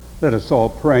Let us all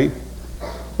pray.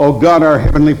 Oh God, our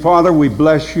Heavenly Father, we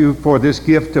bless you for this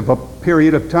gift of a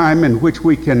period of time in which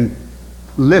we can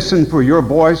listen for your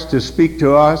voice to speak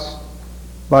to us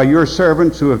by your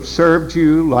servants who have served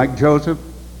you like Joseph,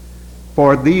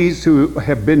 for these who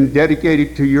have been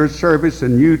dedicated to your service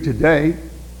and you today,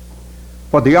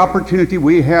 for the opportunity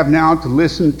we have now to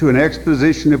listen to an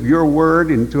exposition of your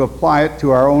word and to apply it to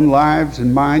our own lives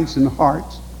and minds and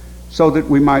hearts so that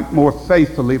we might more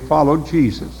faithfully follow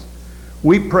Jesus.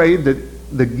 We pray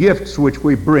that the gifts which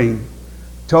we bring,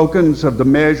 tokens of the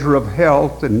measure of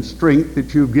health and strength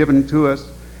that you've given to us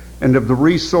and of the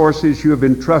resources you have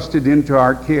entrusted into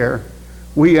our care,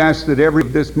 we ask that every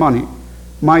of this money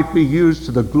might be used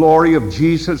to the glory of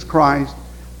Jesus Christ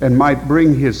and might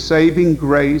bring his saving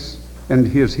grace and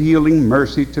his healing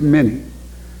mercy to many.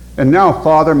 And now,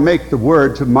 Father, make the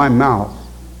words of my mouth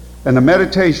and the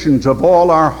meditations of all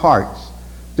our hearts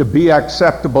to be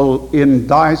acceptable in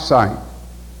thy sight,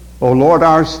 O Lord,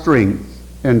 our strength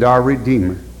and our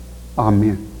Redeemer.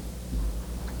 Amen.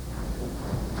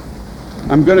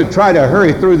 I'm going to try to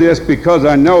hurry through this because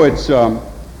I know it's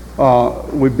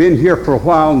we've been here for a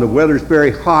while and the weather's very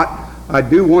hot. I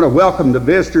do want to welcome the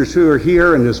visitors who are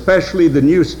here and especially the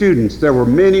new students. There were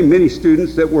many, many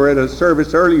students that were at a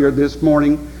service earlier this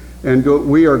morning, and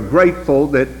we are grateful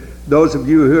that those of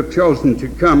you who have chosen to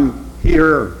come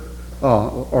here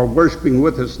are worshiping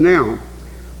with us now.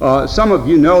 Some of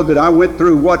you know that I went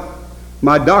through what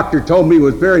my doctor told me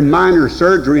was very minor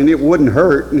surgery and it wouldn't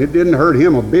hurt, and it didn't hurt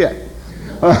him a bit.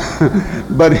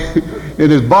 But it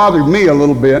has bothered me a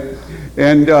little bit.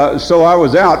 And so I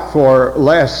was out for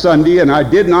last Sunday, and I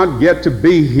did not get to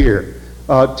be here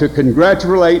to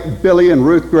congratulate Billy and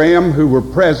Ruth Graham, who were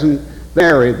present,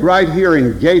 married right here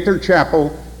in Gaither Chapel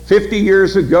 50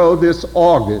 years ago this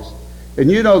August. And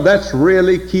you know, that's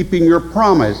really keeping your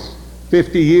promise.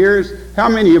 50 years. How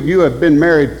many of you have been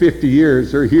married 50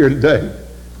 years or here today?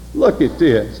 Look at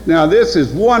this. Now this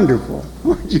is wonderful.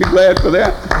 Aren't you glad for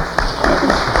that?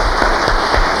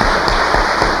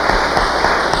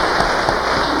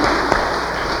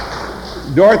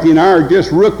 Dorothy and I are just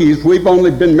rookies. We've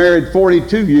only been married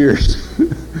 42 years.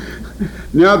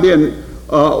 Now then,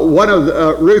 one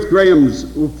of Ruth Graham's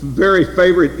very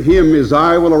favorite hymn is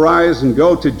I Will Arise and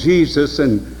Go to Jesus,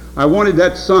 and I wanted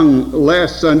that sung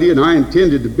last Sunday, and I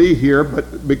intended to be here,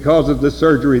 but because of the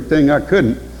surgery thing, I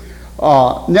couldn't.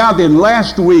 Now then,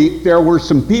 last week, there were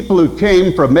some people who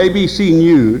came from ABC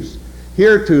News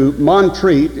here to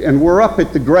Montreat, and were up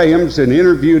at the Grahams and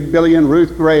interviewed Billy and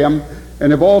Ruth Graham,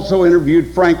 and have also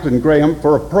interviewed Franklin Graham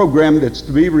for a program that's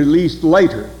to be released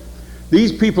later.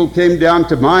 These people came down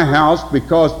to my house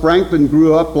because Franklin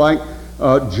grew up like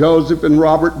Joseph and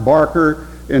Robert Barker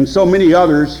and so many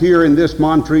others here in this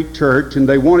Montreat church, and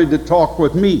they wanted to talk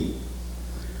with me.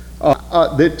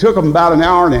 It took them about an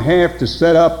hour and a half to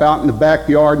set up out in the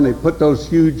backyard, and they put those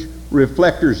huge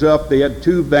reflectors up. They had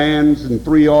 2 vans and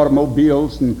 3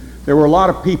 automobiles, and there were a lot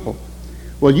of people.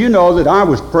 Well, you know that I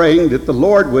was praying that the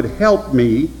Lord would help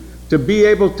me to be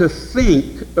able to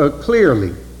think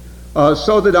clearly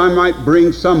so that I might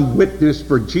bring some witness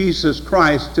for Jesus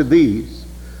Christ to these.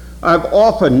 I've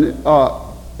often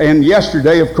and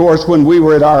yesterday, of course, when we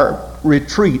were at our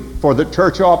retreat for the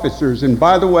church officers, and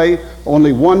by the way,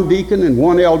 only 1 deacon and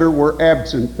 1 elder were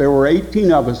absent. There were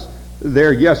 18 of us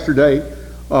there yesterday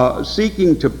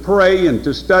seeking to pray and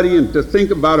to study and to think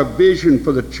about a vision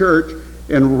for the church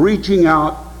and reaching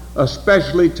out,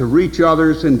 especially to reach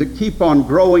others and to keep on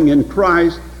growing in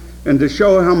Christ and to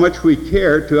show how much we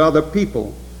care to other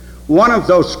people. One of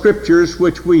those scriptures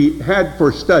which we had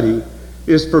for study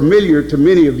is familiar to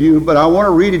many of you, but I want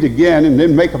to read it again and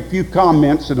then make a few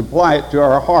comments and apply it to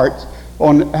our hearts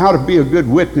on how to be a good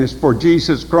witness for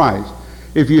Jesus Christ.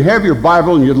 If you have your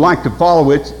Bible and you'd like to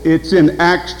follow it, it's in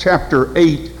Acts chapter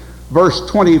 8, verse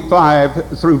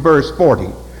 25 through verse 40.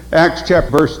 Acts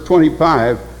chapter verse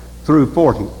 25 through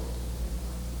 40.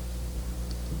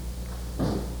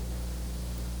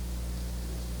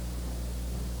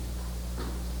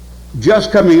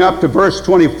 Just coming up to verse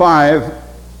 25,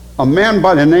 a man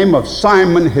by the name of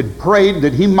Simon had prayed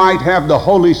that he might have the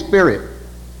Holy Spirit.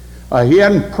 He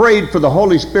hadn't prayed for the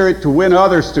Holy Spirit to win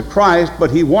others to Christ, but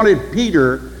he wanted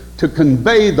Peter to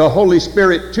convey the Holy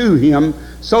Spirit to him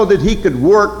so that he could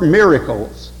work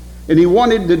miracles. And he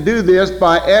wanted to do this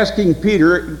by asking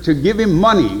Peter to give him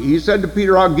money. He said to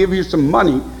Peter, I'll give you some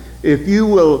money if you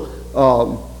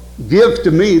will give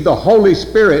to me the Holy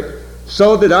Spirit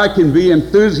so that I can be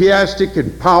enthusiastic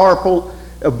and powerful.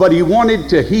 But he wanted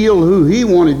to heal who he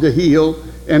wanted to heal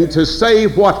and to say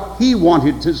what he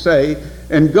wanted to say.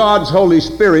 And God's Holy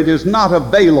Spirit is not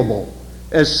available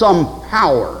as some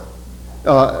power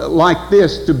like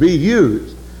this to be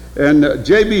used. And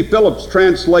J.B. Phillips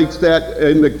translates that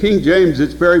in the King James.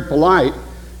 It's very polite.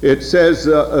 It says,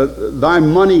 thy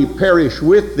money perish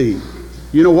with thee.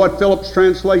 You know what Phillips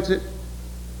translates it?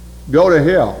 Go to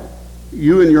hell,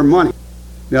 you and your money.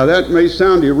 Now that may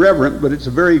sound irreverent, but it's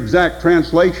a very exact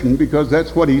translation because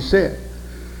that's what he said.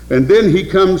 And then he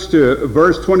comes to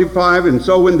verse 25, and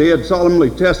so when they had solemnly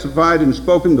testified and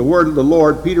spoken the word of the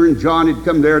Lord, Peter and John had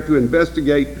come there to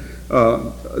investigate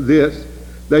this.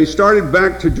 They started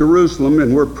back to Jerusalem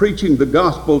and were preaching the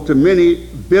gospel to many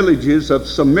villages of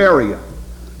Samaria,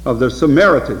 of the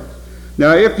Samaritans.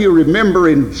 Now if you remember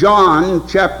in John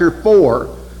chapter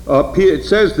 4, it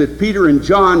says that Peter and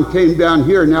John came down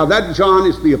here. Now that John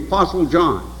is the Apostle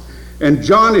John. And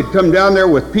John had come down there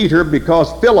with Peter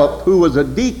because Philip, who was a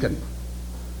deacon,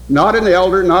 not an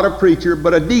elder, not a preacher,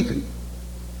 but a deacon.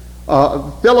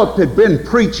 Philip had been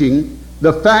preaching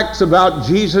the facts about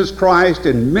Jesus Christ,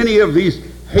 and many of these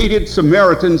hated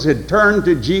Samaritans had turned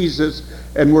to Jesus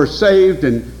and were saved.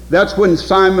 And that's when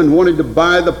Simon wanted to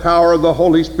buy the power of the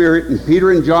Holy Spirit, and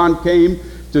Peter and John came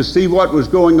to see what was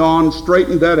going on,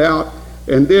 straightened that out.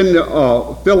 And then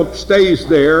Philip stays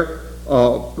there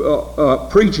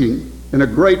preaching in a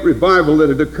great revival that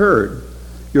had occurred.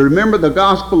 You remember the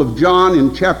Gospel of John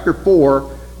in chapter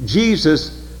 4,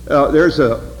 Jesus, there's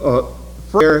a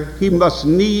phrase, he must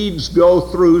needs go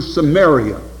through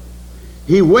Samaria.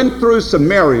 He went through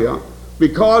Samaria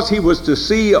because he was to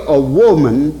see a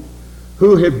woman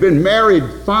who had been married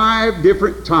 5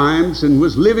 different times and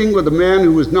was living with a man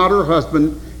who was not her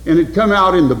husband, and had come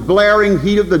out in the blaring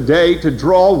heat of the day to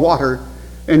draw water.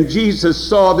 And Jesus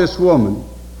saw this woman,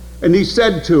 and he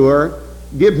said to her,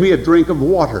 give me a drink of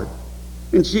water.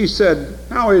 And she said,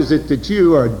 how is it that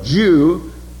you, a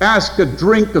Jew, ask a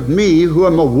drink of me, who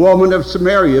am a woman of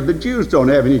Samaria? The Jews don't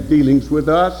have any dealings with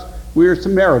us. We're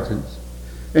Samaritans.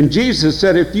 And Jesus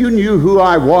said, if you knew who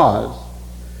I was,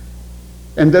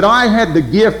 and that I had the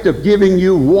gift of giving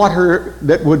you water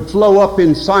that would flow up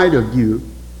inside of you,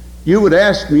 you would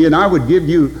ask me, and I would give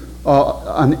you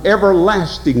an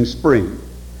everlasting spring.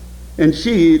 And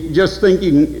she, just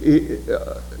thinking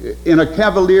in a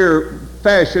cavalier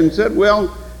fashion, said,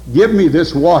 well, give me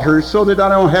this water so that I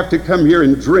don't have to come here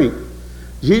and drink.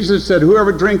 Jesus said,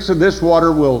 whoever drinks of this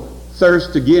water will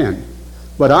thirst again.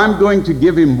 But I'm going to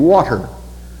give him water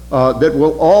that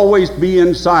will always be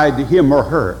inside him or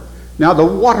her. Now the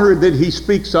water that he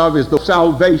speaks of is the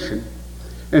salvation.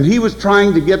 And he was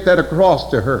trying to get that across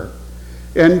to her.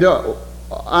 And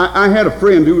I had a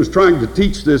friend who was trying to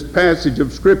teach this passage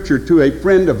of Scripture to a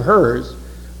friend of hers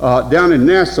down in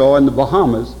Nassau in the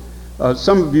Bahamas.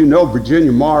 Some of you know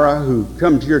Virginia Mara, who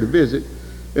comes here to visit.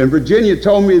 And Virginia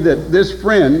told me that this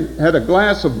friend had a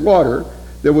glass of water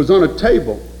that was on a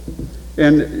table.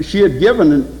 And she had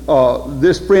given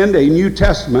this friend a New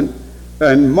Testament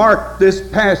and marked this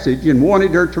passage and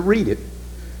wanted her to read it.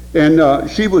 And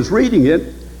she was reading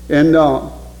it and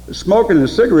smoking a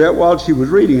cigarette while she was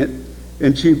reading it.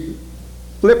 And she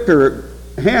flipped her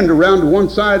hand around to one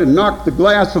side and knocked the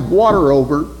glass of water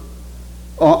over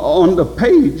on the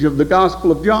page of the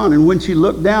Gospel of John. And when she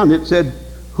looked down, it said,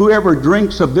 whoever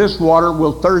drinks of this water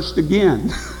will thirst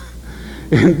again.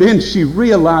 And then she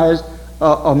realized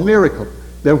a miracle,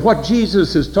 that what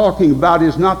Jesus is talking about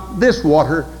is not this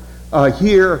water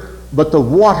here, but the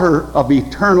water of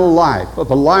eternal life, of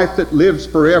a life that lives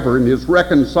forever and is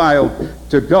reconciled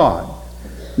to God.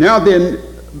 Now then,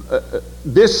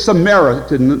 this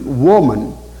Samaritan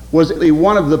woman was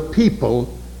one of the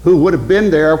people who would have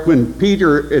been there when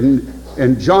Peter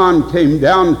and John came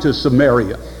down to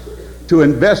Samaria to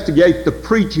investigate the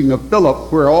preaching of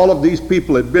Philip, where all of these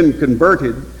people had been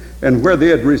converted and where they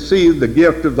had received the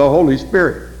gift of the Holy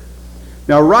Spirit.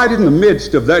 Now, right in the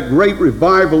midst of that great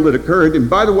revival that occurred, and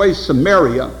by the way,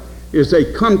 Samaria is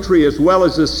a country as well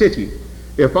as a city.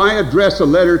 If I address a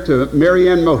letter to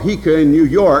Marianne Mojica in New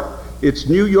York, it's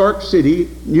New York City,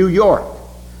 New York.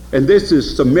 And this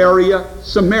is Samaria,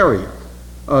 Samaria.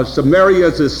 Samaria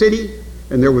is a city,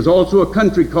 and there was also a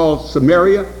country called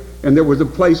Samaria, and there was a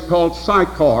place called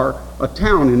Sychar, a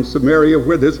town in Samaria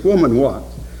where this woman was.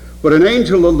 But an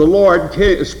angel of the Lord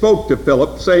spoke to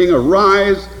Philip, saying,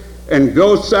 arise and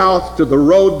go south to the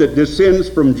road that descends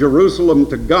from Jerusalem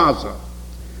to Gaza.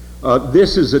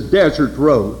 This is a desert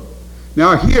road.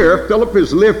 Now here, Philip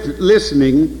is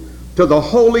listening to the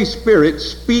Holy Spirit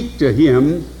speak to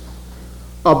him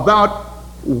about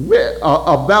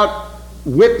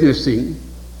witnessing.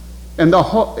 And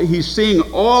he's seeing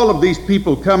all of these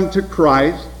people come to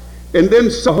Christ. And then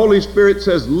the Holy Spirit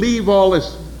says, leave all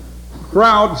this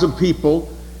crowds of people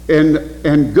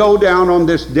and go down on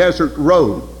this desert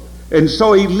road. And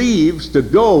so he leaves to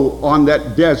go on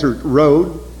that desert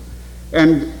road.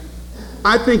 And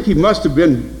I think he must have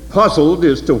been puzzled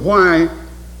as to why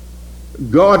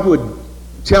God would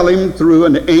tell him through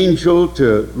an angel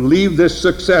to leave this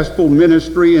successful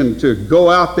ministry and to go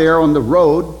out there on the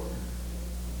road.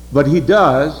 But he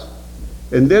does.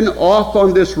 And then off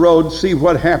on this road, see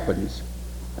what happens.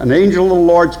 An angel of the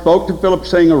Lord spoke to Philip,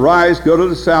 saying, "Arise, go to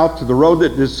the south, to the road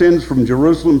that descends from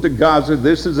Jerusalem to Gaza.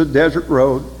 This is a desert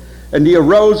road." And he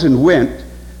arose and went.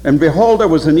 And behold, there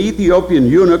was an Ethiopian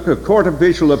eunuch, a court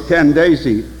official of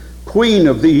Candace, queen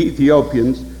of the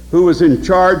Ethiopians, who was in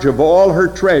charge of all her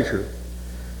treasure.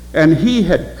 And he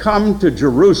had come to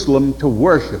Jerusalem to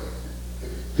worship.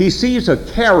 He sees a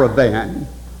caravan,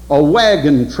 a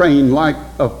wagon train-like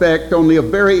effect, only a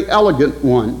very elegant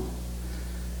one.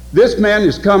 This man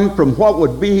has come from what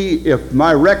would be, if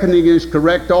my reckoning is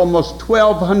correct, almost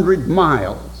 1,200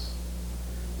 miles.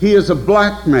 He is a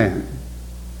black man.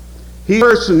 He is a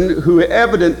person who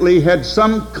evidently had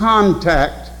some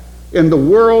contact in the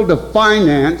world of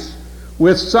finance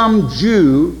with some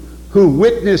Jew who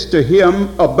witnessed to him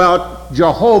about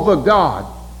Jehovah God.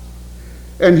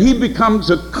 And he becomes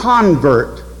a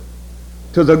convert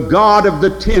to the God of the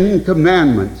Ten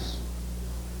Commandments.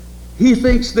 He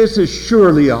thinks this is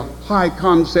surely a high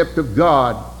concept of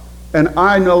God, and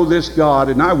I know this God,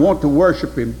 and I want to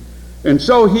worship him. And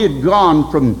so he had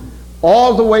gone from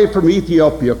all the way from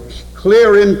Ethiopia,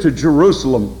 clear into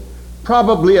Jerusalem,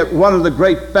 probably at one of the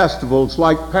great festivals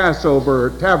like Passover or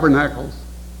Tabernacles.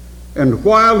 And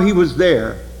while he was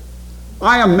there,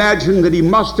 I imagine that he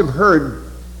must have heard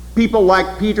people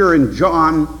like Peter and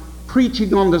John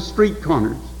preaching on the street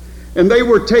corners. And they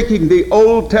were taking the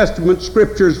Old Testament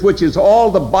scriptures, which is all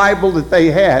the Bible that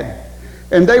they had,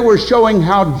 and they were showing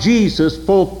how Jesus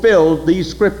fulfilled these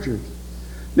scriptures.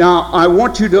 Now, I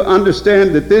want you to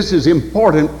understand that this is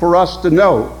important for us to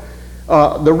know.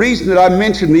 The reason that I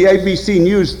mentioned the ABC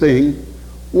News thing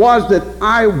was that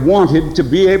I wanted to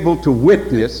be able to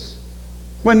witness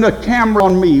when the camera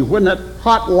on me, when that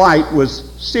hot light was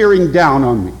searing down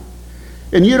on me.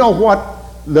 And you know what?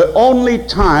 The only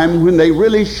time when they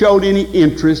really showed any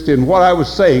interest in what I was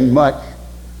saying much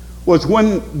was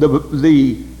when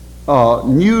the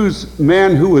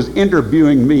newsman who was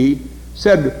interviewing me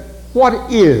said,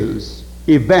 "What is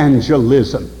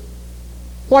evangelism?"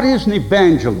 What is an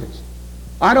evangelist?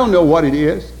 I don't know what it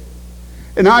is.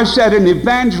 And I said, an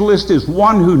evangelist is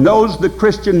one who knows the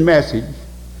Christian message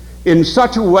in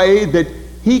such a way that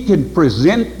he can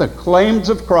present the claims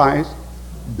of Christ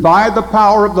by the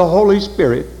power of the Holy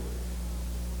Spirit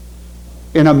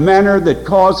in a manner that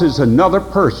causes another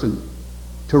person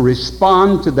to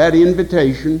respond to that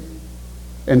invitation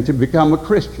and to become a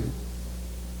Christian.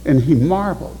 And he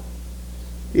marveled.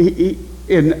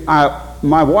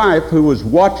 My wife, who was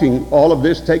watching all of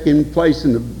this taking place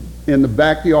in the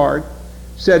backyard,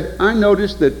 said, "I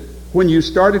noticed that when you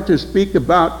started to speak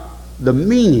about the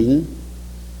meaning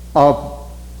of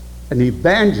an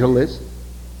evangelist,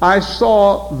 I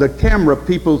saw the camera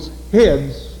people's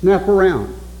heads snap around.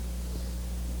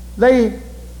 They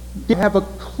didn't have a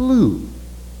clue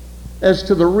as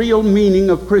to the real meaning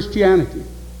of Christianity."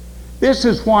 This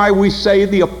is why we say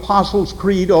the Apostles'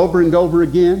 Creed over and over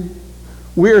again.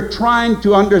 We're trying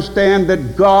to understand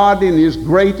that God, in his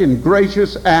great and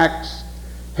gracious acts,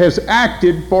 has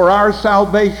acted for our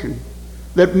salvation.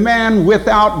 That man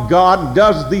without God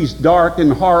does these dark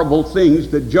and horrible things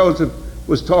that Joseph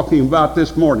was talking about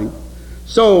this morning.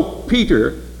 So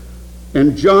Peter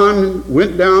and John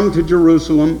went down to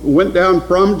Jerusalem, went down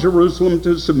from Jerusalem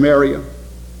to Samaria.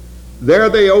 There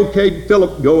they okayed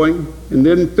Philip going, and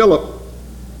then Philip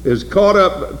is caught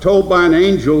up, told by an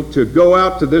angel to go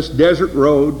out to this desert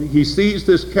road. He sees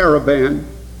this caravan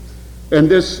and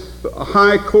this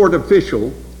high court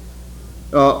official.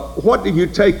 What do you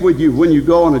take with you when you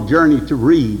go on a journey to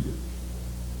read?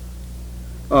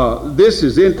 This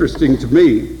is interesting to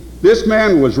me. This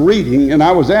man was reading, and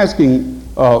I was asking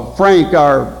Frank,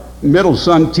 our middle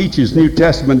son teaches New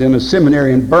Testament in a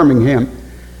seminary in Birmingham,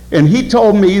 and he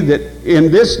told me that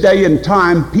in this day and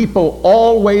time, people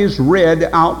always read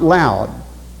out loud.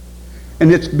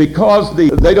 And it's because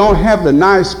they don't have the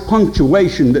nice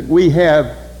punctuation that we have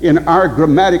in our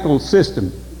grammatical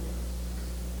system.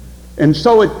 And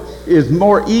so it is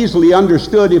more easily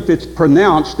understood if it's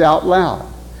pronounced out loud.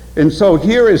 And so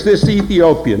here is this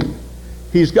Ethiopian.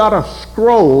 He's got a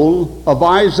scroll of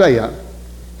Isaiah.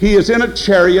 He is in a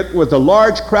chariot with a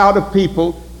large crowd of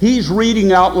people. He's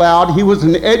reading out loud. He was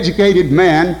an educated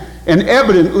man, and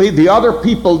evidently the other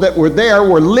people that were there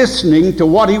were listening to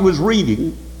what he was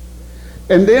reading.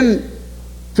 And then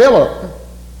Philip,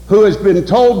 who has been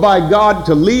told by God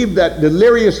to leave that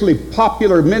deliriously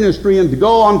popular ministry and to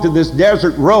go on to this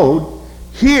desert road,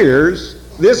 hears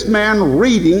this man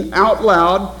reading out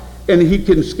loud, and he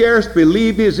can scarce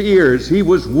believe his ears. He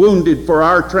was wounded for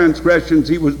our transgressions.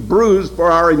 He was bruised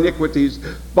for our iniquities.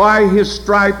 By his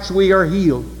stripes we are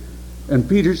healed. And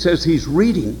Peter says he's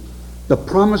reading the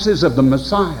promises of the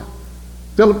Messiah.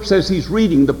 Philip says he's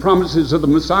reading the promises of the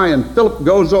Messiah, and Philip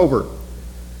goes over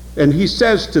and he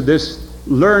says to this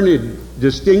learned,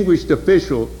 distinguished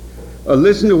official,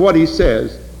 listen to what he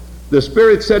says. The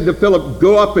Spirit said to Philip,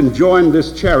 go up and join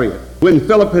this chariot. When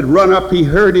Philip had run up, he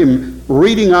heard him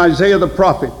reading Isaiah the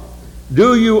prophet.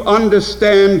 Do you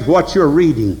understand what you're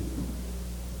reading?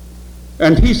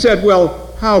 And he said,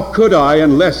 well, how could I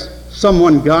unless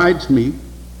someone guides me?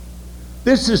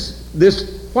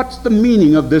 What's the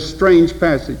meaning of this strange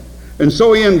passage? And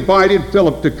so he invited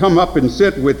Philip to come up and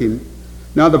sit with him.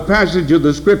 Now the passage of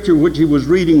the scripture which he was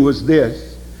reading was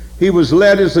this: he was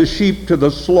led as a sheep to the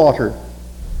slaughter,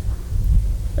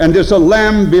 and as a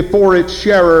lamb before its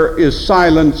shearer is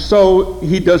silent, so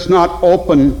he does not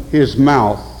open his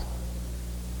mouth.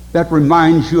 That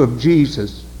reminds you of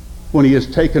Jesus when he is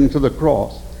taken to the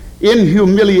cross. In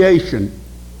humiliation,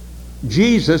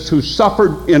 Jesus, who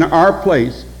suffered in our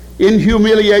place, in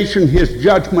humiliation his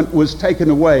judgment was taken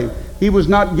away. He was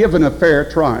not given a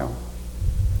fair trial.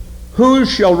 Who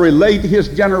shall relate his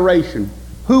generation?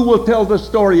 Who will tell the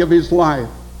story of his life?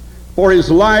 For his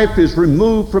life is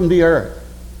removed from the earth.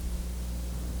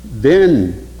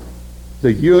 Then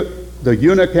the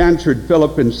eunuch answered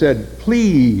Philip and said,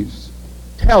 please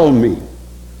tell me,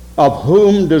 of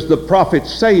whom does the prophet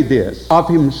say this? Of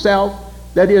himself?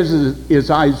 That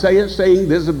is Isaiah saying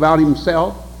this about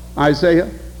himself? Isaiah?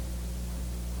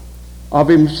 Of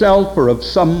himself or of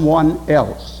someone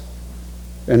else?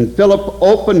 And Philip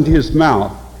opened his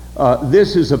mouth.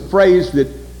 This is a phrase that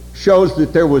shows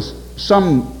that there was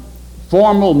some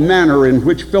formal manner in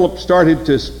which Philip started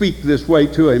to speak this way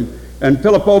to him. And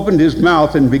Philip opened his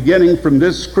mouth and, beginning from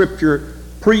this scripture,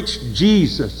 preached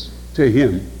Jesus to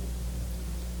him.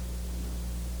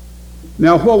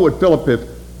 Now, what would Philip have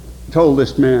told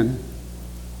this man?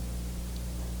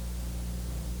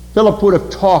 Philip would have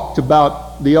talked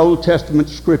about the Old Testament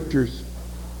scriptures,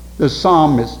 the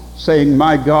psalmist saying,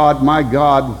 my God,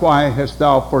 why hast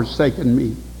thou forsaken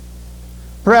me?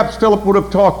 Perhaps Philip would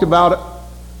have talked about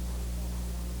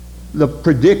the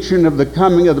prediction of the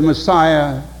coming of the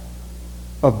Messiah.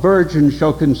 A virgin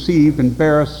shall conceive and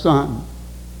bear a son.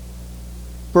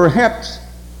 Perhaps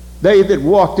they that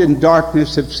walked in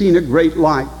darkness have seen a great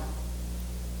light.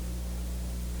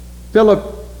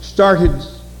 Philip started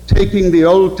taking the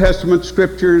Old Testament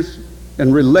scriptures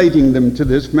and relating them to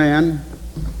this man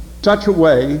such a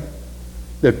way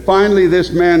that finally this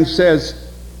man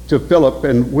says to Philip,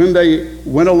 and when they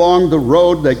went along the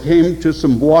road, they came to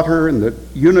some water, and the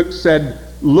eunuch said,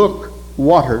 look,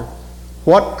 water,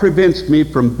 what prevents me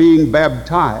from being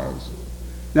baptized?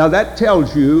 Now that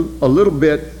tells you a little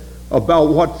bit about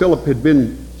what Philip had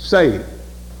been saying.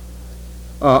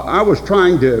 I was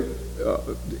trying to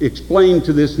explain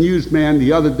to this newsman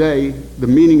the other day the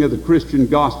meaning of the Christian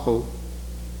gospel.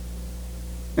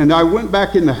 And I went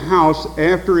back in the house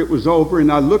after it was over,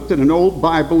 and I looked at an old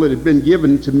Bible that had been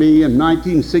given to me in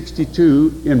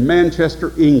 1962 in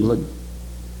Manchester, England,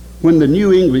 when the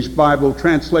New English Bible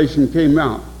translation came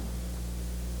out.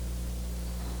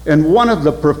 And one of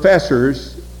the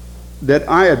professors that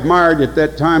I admired at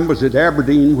that time was at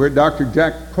Aberdeen, where Dr.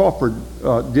 Jack Crawford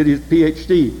did his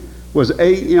PhD, was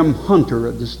A.M. Hunter,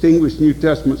 a distinguished New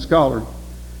Testament scholar.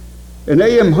 And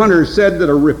A.M. Hunter said that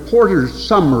a reporter's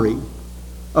summary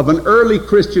of an early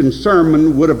Christian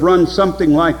sermon would have run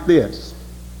something like this.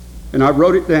 And I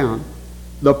wrote it down.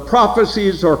 The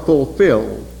prophecies are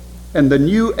fulfilled, and the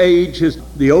new age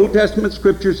the Old Testament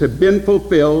scriptures have been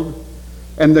fulfilled,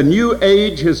 and the new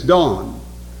age has dawned.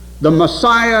 The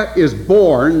Messiah is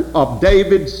born of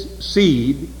David's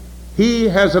seed. He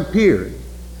has appeared.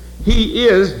 He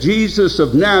is Jesus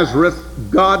of Nazareth,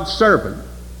 God's servant,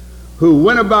 who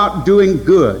went about doing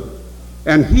good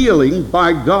and healing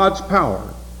by God's power,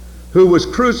 who was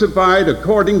crucified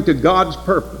according to God's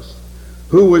purpose,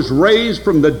 who was raised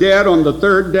from the dead on the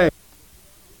third day,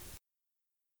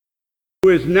 who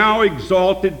is now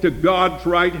exalted to God's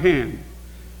right hand,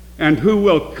 and who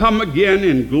will come again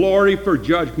in glory for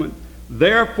judgment.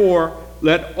 Therefore,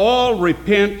 let all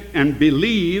repent and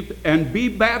believe and be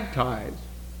baptized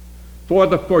for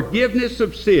the forgiveness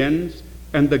of sins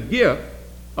and the gift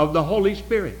of the Holy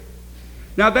Spirit.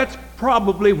 Now that's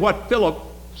probably what Philip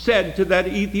said to that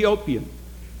Ethiopian.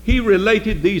 He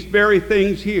related these very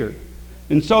things here.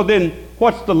 And so then,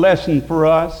 what's the lesson for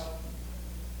us?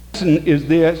 lesson is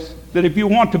this, that if you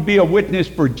want to be a witness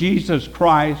for Jesus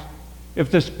Christ,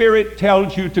 if the Spirit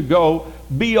tells you to go,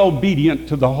 be obedient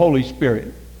to the Holy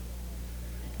Spirit.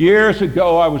 Years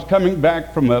ago, I was coming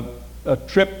back from a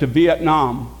trip to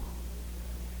Vietnam,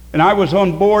 and I was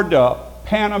on board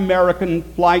Pan American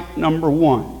Flight Number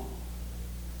 1.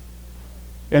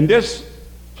 And this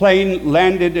plane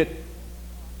landed at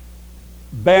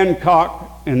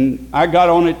Bangkok, and I got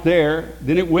on it there.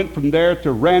 Then it went from there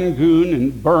to Rangoon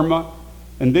in Burma,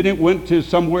 and then it went to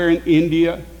somewhere in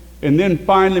India, and then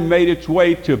finally made its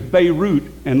way to Beirut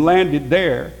and landed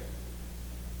there.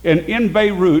 And in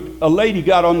Beirut, a lady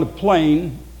got on the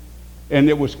plane, and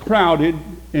it was crowded,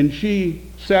 and she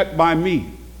sat by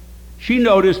me. She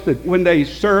noticed that when they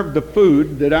served the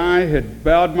food, that I had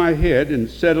bowed my head and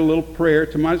said a little prayer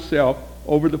to myself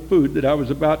over the food that I was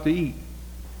about to eat.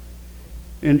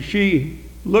 And she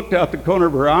looked out the corner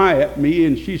of her eye at me,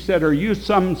 and she said, "Are you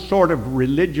some sort of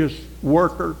religious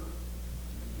worker?"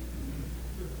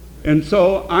 And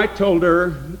so I told her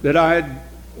that I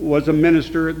was a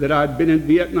minister, that I'd been in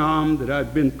Vietnam, that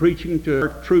I'd been preaching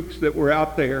to troops that were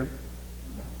out there.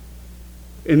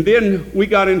 And then we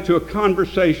got into a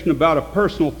conversation about a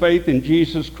personal faith in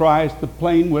Jesus Christ. The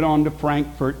plane went on to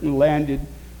Frankfurt and landed.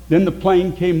 Then the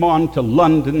plane came on to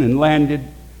London and landed.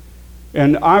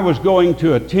 And I was going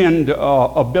to attend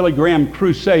a Billy Graham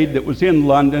crusade that was in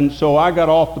London, so I got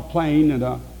off the plane, and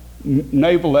a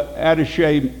naval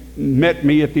attaché met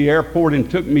me at the airport and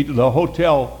took me to the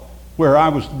hotel where I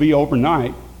was to be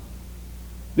overnight.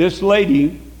 This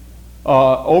lady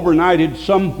overnighted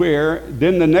somewhere.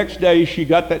 Then the next day she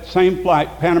got that same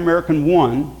flight, Pan American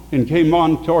 1, and came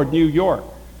on toward New York.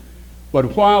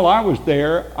 But while I was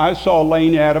there, I saw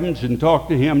Lane Adams and talked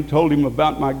to him, told him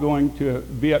about my going to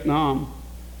Vietnam.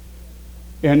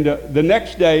 And the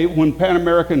next day, when Pan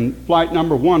American Flight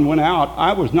Number 1 went out,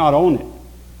 I was not on it.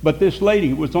 But this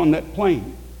lady was on that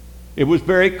plane. It was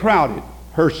very crowded.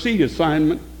 Her seat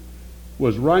assignment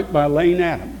was right by Lane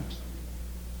Adams.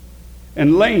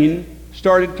 And Lane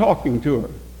started talking to her.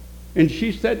 And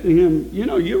she said to him, "You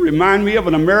know, you remind me of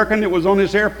an American that was on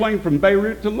this airplane from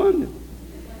Beirut to London."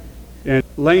 And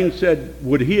Lane said,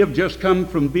 "Would he have just come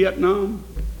from Vietnam?"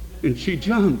 And she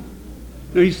jumped.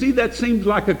 Now, you see, that seems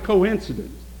like a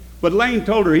coincidence. But Lane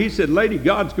told her, he said, "Lady,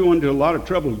 God's going to a lot of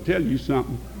trouble to tell you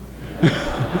something."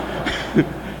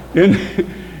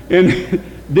 and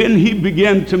then he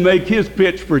began to make his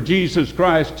pitch for Jesus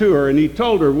Christ to her. And he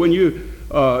told her, when you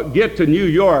get to New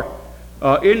York,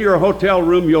 in your hotel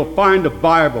room, you'll find a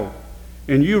Bible.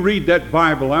 And you read that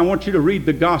Bible. I want you to read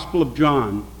the Gospel of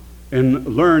John and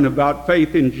learn about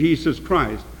faith in Jesus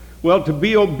Christ. Well, to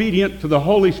be obedient to the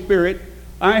Holy Spirit,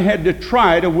 I had to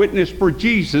try to witness for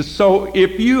Jesus. So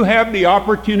if you have the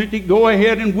opportunity, go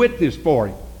ahead and witness for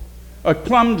him. A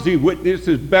clumsy witness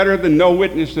is better than no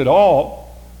witness at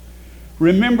all.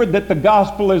 Remember that the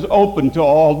gospel is open to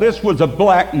all. This was a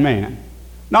black man.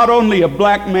 Not only a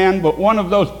black man, but one of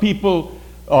those people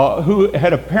who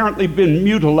had apparently been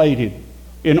mutilated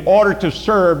in order to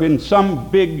serve in some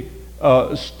big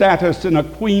status in a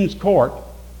queen's court.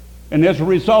 And as a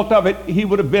result of it, he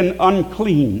would have been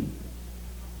unclean.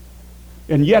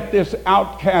 And yet this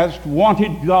outcast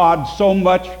wanted God so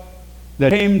much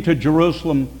that he came to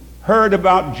Jerusalem, heard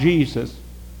about Jesus,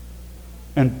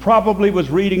 and probably was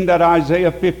reading that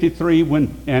Isaiah 53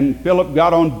 and Philip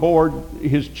got on board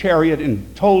his chariot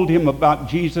and told him about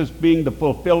Jesus being the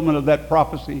fulfillment of that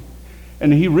prophecy.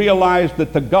 And he realized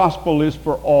that the gospel is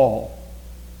for all.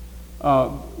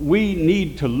 We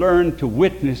need to learn to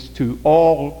witness to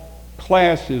all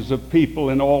classes of people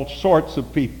and all sorts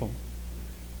of people.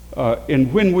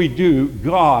 And when we do,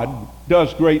 God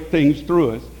does great things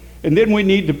through us. And then we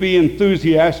need to be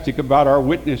enthusiastic about our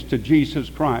witness to Jesus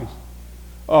Christ.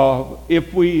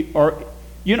 If we are,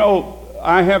 you know,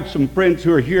 I have some friends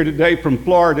who are here today from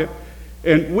Florida,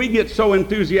 and we get so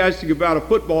enthusiastic about a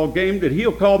football game that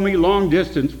he'll call me long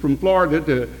distance from Florida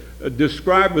to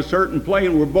describe a certain play,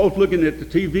 and we're both looking at the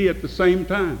TV at the same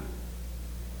time,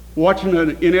 watching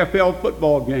an NFL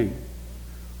football game.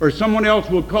 Or someone else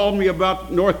will call me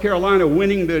about North Carolina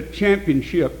winning the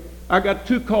championship. I got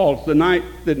 2 calls the night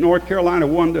that North Carolina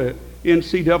won the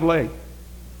NCAA.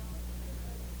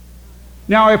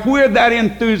 Now, if we're that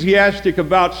enthusiastic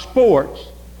about sports,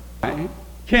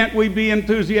 can't we be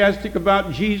enthusiastic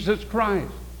about Jesus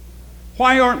Christ?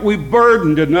 Why aren't we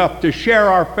burdened enough to share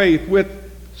our faith with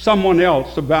someone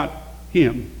else about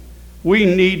him? We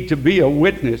need to be a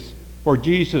witness for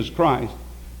Jesus Christ.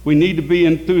 We need to be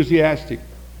enthusiastic.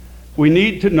 We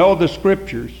need to know the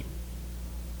Scriptures.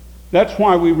 That's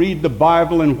why we read the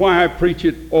Bible and why I preach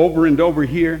it over and over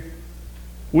here.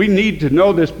 We need to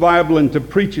know this Bible and to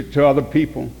preach it to other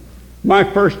people. My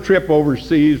first trip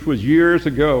overseas was years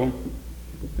ago.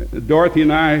 Dorothy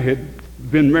and I had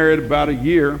been married about a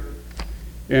year,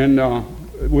 and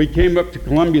we came up to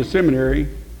Columbia Seminary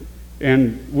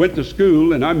and went to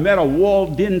school, and I met a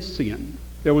Waldensian.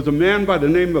 There was a man by the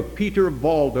name of Peter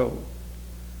Valdo,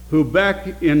 who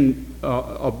back in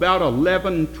about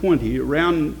 1120,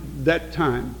 around that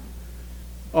time,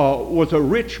 was a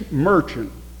rich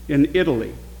merchant in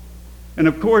Italy. And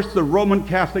of course, the Roman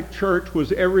Catholic Church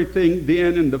was everything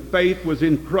then, and the faith was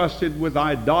encrusted with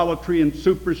idolatry and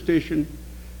superstition.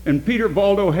 And Peter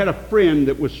Valdo had a friend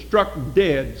that was struck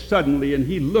dead suddenly, and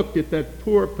he looked at that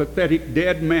poor, pathetic,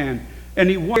 dead man, and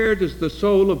he wondered, where does the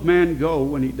soul of man go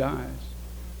when he dies?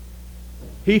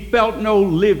 He felt no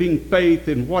living faith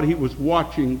in what he was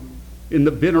watching, in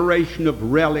the veneration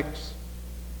of relics,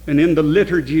 and in the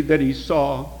liturgy that he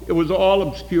saw. It was all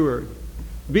obscured.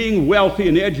 Being wealthy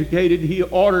and educated, he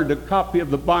ordered a copy of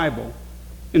the Bible,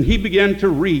 and he began to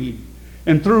read.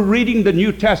 And through reading the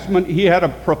New Testament, he had a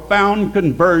profound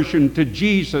conversion to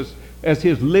Jesus as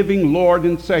his living Lord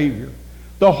and Savior.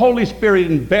 The Holy Spirit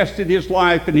invested his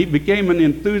life, and he became an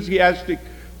enthusiastic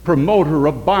promoter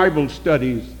of Bible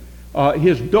studies.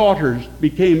 His daughters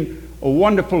became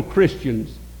wonderful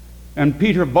Christians, and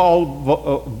Peter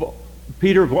Valdo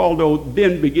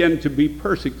then began to be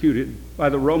persecuted by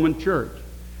the Roman Church.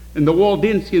 And the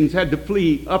Waldensians had to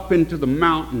flee up into the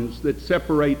mountains that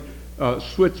separate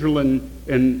Switzerland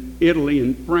and Italy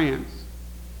and France.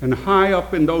 And high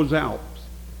up in those Alps,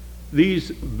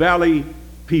 these valley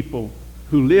people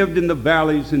who lived in the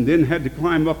valleys and then had to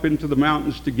climb up into the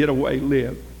mountains to get away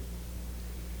lived.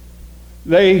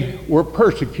 They were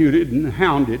persecuted and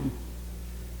hounded.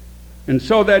 And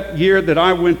so that year that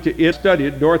I went to Italy,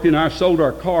 studied, Dorothy and I sold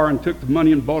our car and took the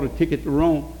money and bought a ticket to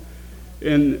Rome.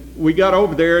 And we got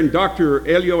over there, and Dr.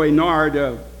 Elio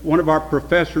Eynard, one of our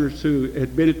professors who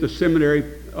had been at the seminary,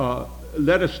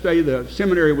 let us stay. The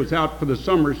seminary was out for the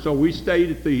summer, so we stayed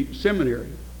at the seminary.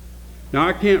 Now,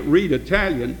 I can't read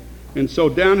Italian, and so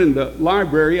down in the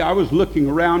library, I was looking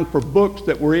around for books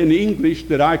that were in English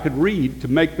that I could read to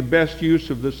make the best use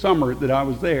of the summer that I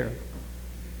was there.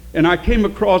 And I came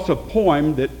across a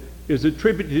poem that is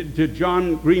attributed to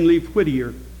John Greenleaf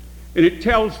Whittier. And it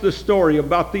tells the story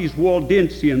about these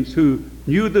Waldensians who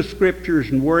knew the scriptures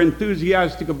and were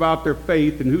enthusiastic about their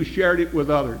faith and who shared it with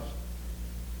others.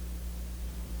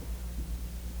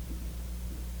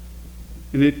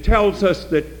 And it tells us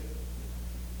that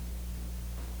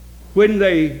when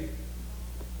they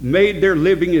made their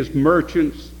living as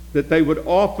merchants, that they would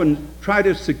often try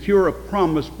to secure a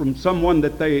promise from someone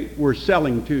that they were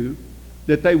selling to,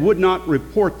 that they would not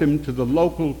report them to the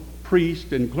local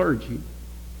priest and clergy.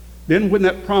 Then when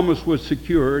that promise was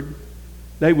secured,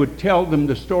 they would tell them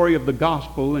the story of the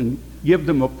gospel and give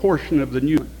them a portion of the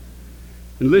new.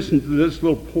 And listen to this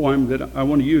little poem that I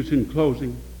want to use in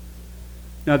closing.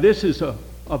 Now, this is a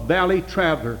valley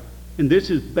traveler, and this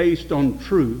is based on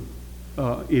true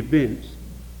events.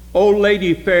 O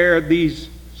lady fair, these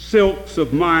silks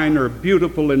of mine are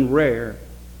beautiful and rare,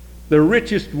 the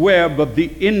richest web of the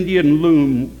Indian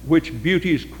loom which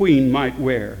beauty's queen might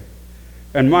wear.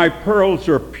 And my pearls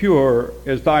are pure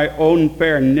as thy own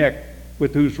fair neck,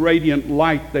 with whose radiant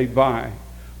light they vie.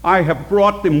 I have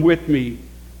brought them with me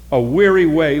a weary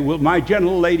way. Will my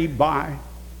gentle lady buy?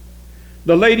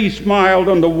 The lady smiled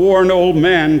on the worn old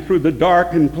man through the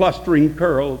dark and clustering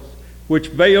curls, which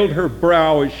veiled her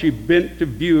brow as she bent to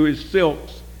view his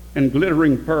silks and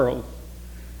glittering pearls.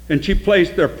 And she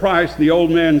placed their price in the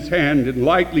old man's hand and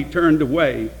lightly turned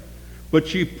away. But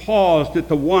she paused at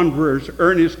the wanderer's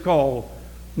earnest call.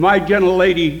 My gentle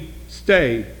lady,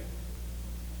 stay.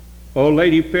 O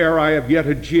lady fair, I have yet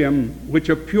a gem which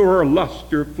a purer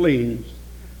luster flings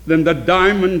than the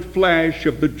diamond flash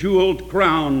of the jeweled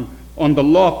crown on the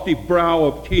lofty brow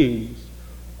of kings.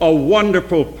 A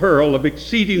wonderful pearl of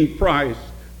exceeding price,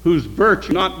 whose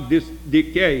virtue not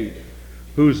decay,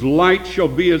 whose light shall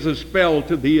be as a spell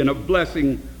to thee and a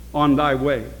blessing on thy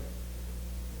way.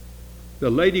 The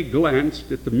lady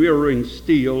glanced at the mirroring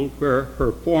steel where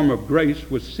her form of grace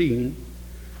was seen,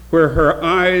 where her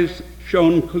eyes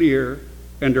shone clear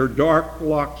and her dark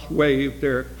locks waved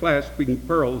their clasping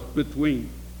pearls between.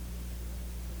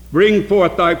 Bring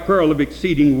forth thy pearl of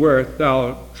exceeding worth,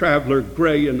 thou traveler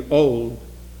gray and old,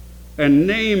 and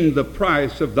name the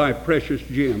price of thy precious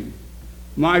gem.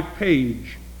 My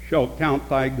page shall count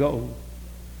thy gold.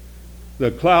 The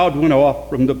cloud went off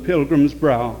from the pilgrim's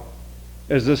brow,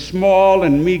 as a small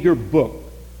and meager book,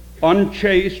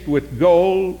 unchased with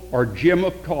gold or gem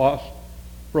of cost,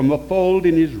 from a fold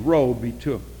in his robe he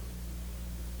took.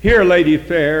 Here, lady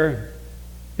fair,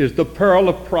 is the pearl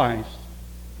of price.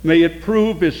 May it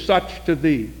prove as such to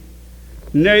thee.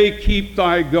 Nay, keep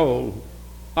thy gold.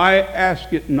 I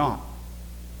ask it not,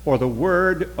 for the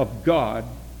word of God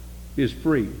is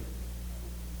free.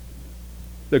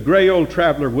 The gray old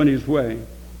traveler went his way,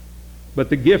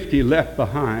 but the gift he left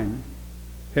behind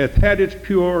hath had its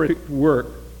pure work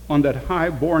on that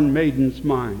high-born maiden's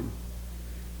mind.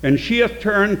 And she hath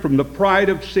turned from the pride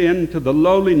of sin to the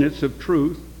lowliness of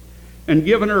truth, and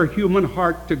given her human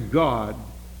heart to God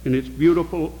in its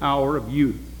beautiful hour of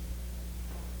youth.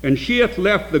 And she hath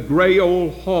left the gray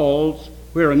old halls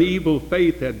where an evil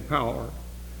faith had power,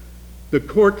 the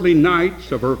courtly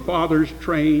knights of her father's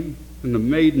train and the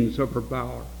maidens of her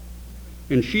bower.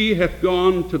 And she hath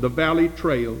gone to the valley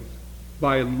trails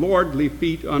by lordly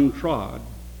feet untrod,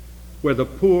 where the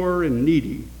poor and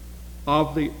needy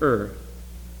of the earth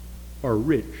are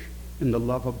rich in the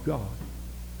love of God.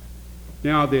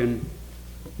 Now then,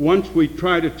 once we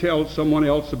try to tell someone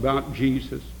else about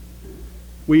Jesus,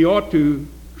 we ought to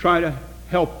try to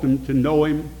help them to know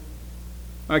him.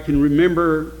 I can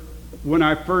remember when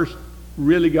I first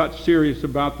really got serious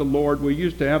about the Lord, we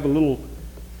used to have a little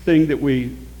thing that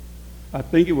I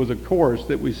think it was a chorus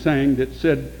that we sang that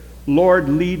said, Lord,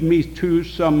 lead me to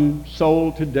some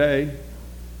soul today,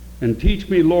 and teach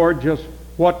me, Lord, just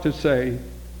what to say.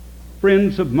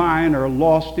 Friends of mine are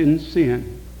lost in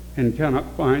sin and cannot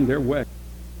find their way.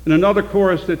 And another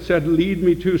chorus that said, lead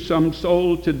me to some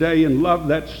soul today and love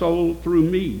that soul through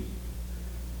me.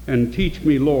 And teach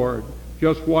me, Lord,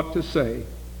 just what to say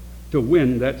to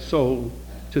win that soul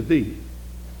to thee.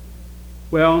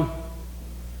 Well,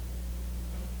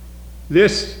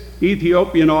 this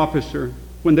Ethiopian officer,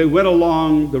 when they went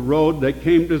along the road, they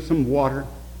came to some water.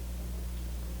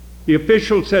 The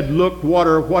official said, look,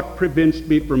 water, what prevents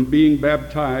me from being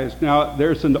baptized? Now,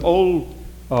 there's an old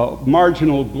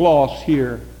marginal gloss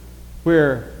here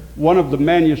where one of the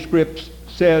manuscripts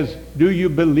says, do you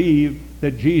believe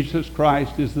that Jesus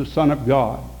Christ is the Son of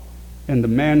God? And the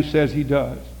man says he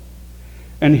does.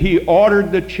 And he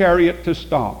ordered the chariot to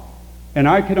stop. And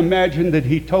I can imagine that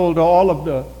he told all of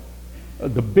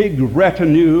the big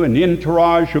retinue and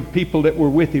entourage of people that were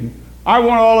with him, I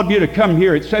want all of you to come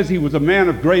here. It says he was a man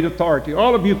of great authority.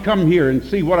 All of you come here and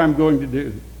see what I'm going to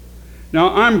do.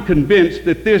 Now, I'm convinced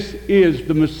that this is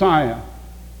the Messiah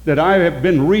that I have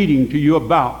been reading to you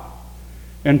about.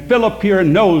 And Philip here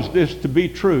knows this to be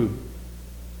true.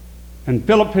 And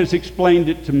Philip has explained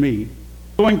it to me.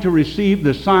 I'm going to receive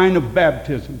the sign of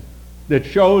baptism that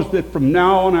shows that from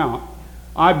now on out,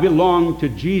 I belong to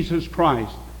Jesus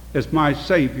Christ as my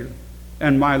Savior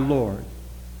and my Lord.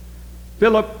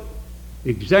 Philip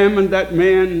examined that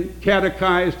man,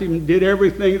 catechized him, did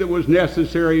everything that was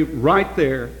necessary right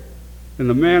there, and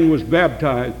the man was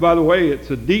baptized. By the way, it's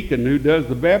a deacon who does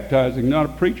the baptizing, not a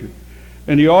preacher.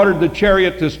 And he ordered the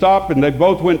chariot to stop, and they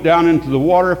both went down into the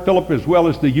water, Philip as well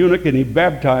as the eunuch, and he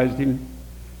baptized him.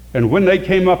 And when they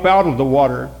came up out of the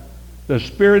water, the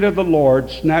Spirit of the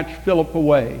Lord snatched Philip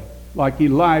away, like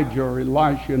Elijah or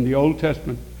Elisha in the Old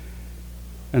Testament.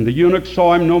 And the eunuch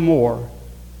saw him no more.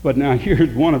 But now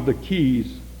here's one of the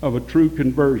keys of a true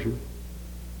conversion.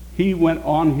 He went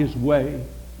on his way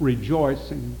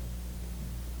rejoicing.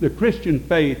 The Christian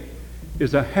faith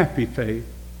is a happy faith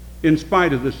in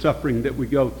spite of the suffering that we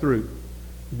go through.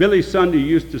 Billy Sunday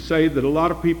used to say that a lot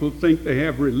of people think they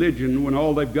have religion when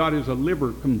all they've got is a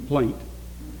liver complaint.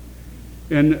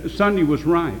 And Sunday was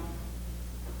right.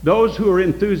 Those who are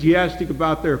enthusiastic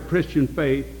about their Christian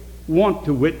faith want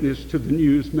to witness to the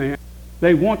newsman.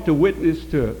 They want to witness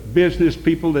to business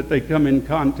people that they come in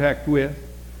contact with.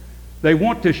 They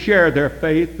want to share their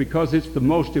faith because it's the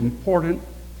most important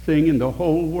thing in the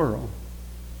whole world.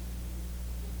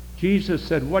 Jesus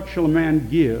said, what shall a man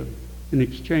give in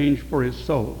exchange for his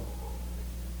soul?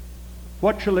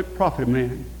 What shall it profit a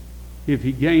man if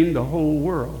he gain the whole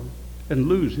world and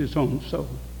lose his own soul?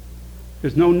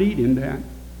 There's no need in that.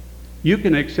 You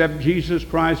can accept Jesus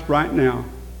Christ right now.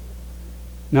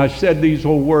 Now, I've said these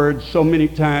old words so many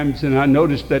times, and I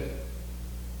noticed that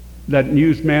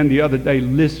newsman the other day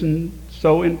listened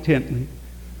so intently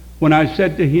when I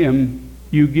said to him,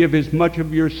 you give as much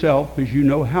of yourself as you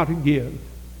know how to give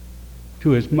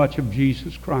to as much of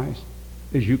Jesus Christ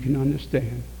as you can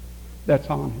understand. That's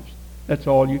honest. That's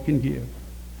all you can give.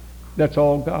 That's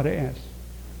all God asks.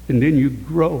 And then you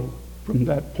grow from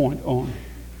that point on.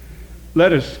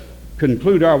 Let us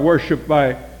conclude our worship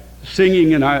by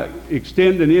singing, and I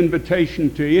extend an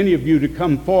invitation to any of you to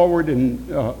come forward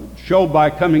and show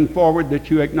by coming forward that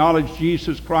you acknowledge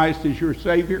Jesus Christ as your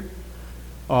Savior.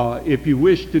 If you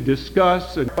wish to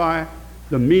discuss and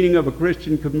the meaning of a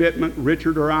Christian commitment,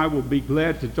 Richard or I will be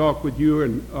glad to talk with you,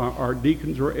 and our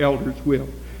deacons or elders will.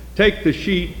 Take the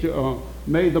sheet,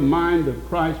 May the Mind of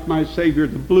Christ My Savior,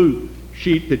 the blue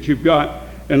sheet that you've got,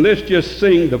 and let's just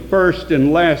sing the first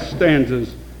and last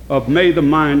stanzas of May the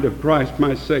Mind of Christ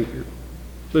My Savior.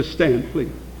 Let's stand,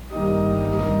 please.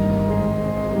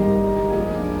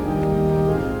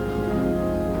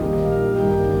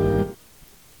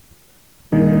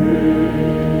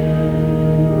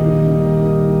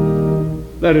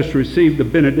 Let us receive the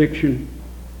benediction.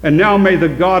 And now may the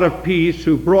God of peace,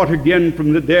 who brought again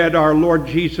from the dead our Lord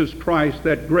Jesus Christ,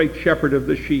 that great shepherd of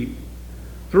the sheep,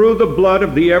 through the blood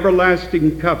of the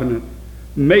everlasting covenant,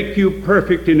 make you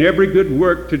perfect in every good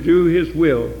work to do his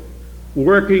will,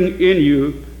 working in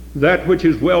you that which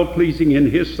is well-pleasing in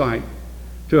his sight,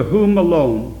 to whom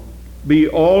alone be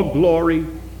all glory,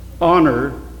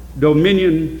 honor,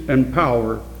 dominion, and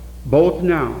power, both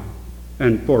now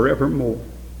and forevermore.